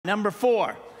Number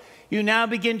 4, you now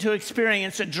begin to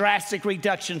experience a drastic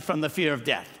reduction from the fear of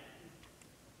death.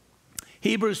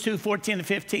 Hebrews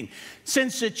 2:14-15.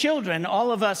 Since the children,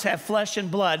 all of us, have flesh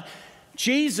and blood,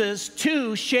 Jesus,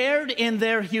 too, shared in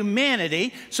their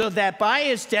humanity so that by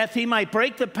his death he might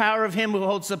break the power of him who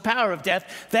holds the power of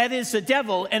death, that is the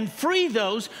devil, and free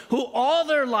those who all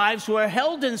their lives were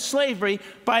held in slavery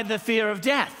by the fear of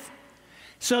death.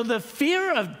 So the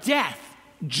fear of death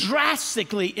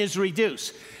drastically is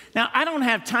reduced. Now, I don't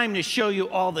have time to show you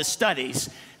all the studies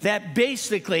that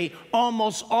basically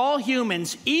almost all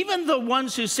humans, even the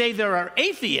ones who say there are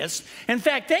atheists, in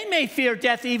fact, they may fear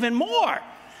death even more.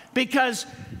 Because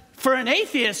for an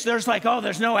atheist, there's like, oh,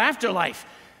 there's no afterlife.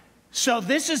 So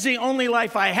this is the only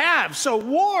life I have. So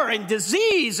war and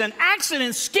disease and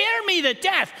accidents scare me to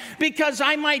death because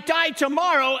I might die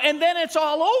tomorrow and then it's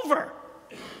all over.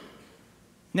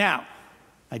 Now,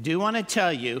 I do want to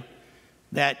tell you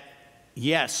that,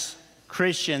 yes,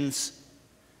 Christians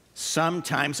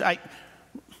sometimes, I've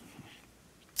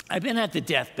been at the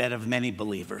deathbed of many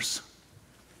believers.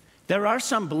 There are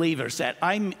some believers that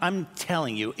I'm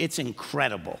telling you, it's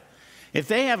incredible. If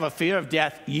they have a fear of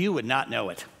death, you would not know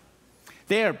it.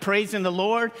 They are praising the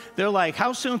Lord. They're like,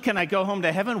 how soon can I go home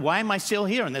to heaven? Why am I still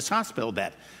here in this hospital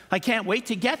bed? I can't wait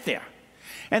to get there.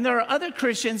 And there are other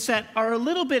Christians that are a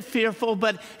little bit fearful,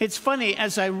 but it's funny,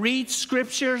 as I read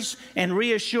scriptures and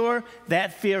reassure,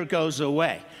 that fear goes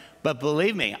away. But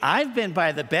believe me, I've been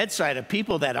by the bedside of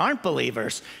people that aren't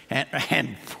believers,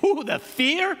 and the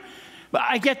fear. But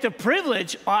I get the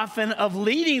privilege often of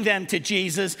leading them to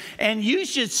Jesus, and you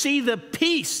should see the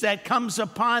peace that comes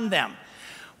upon them.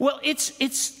 Well,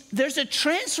 there's a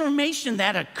transformation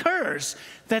that occurs,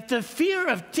 that the fear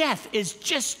of death is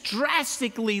just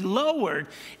drastically lowered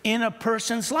in a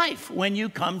person's life when you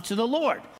come to the Lord.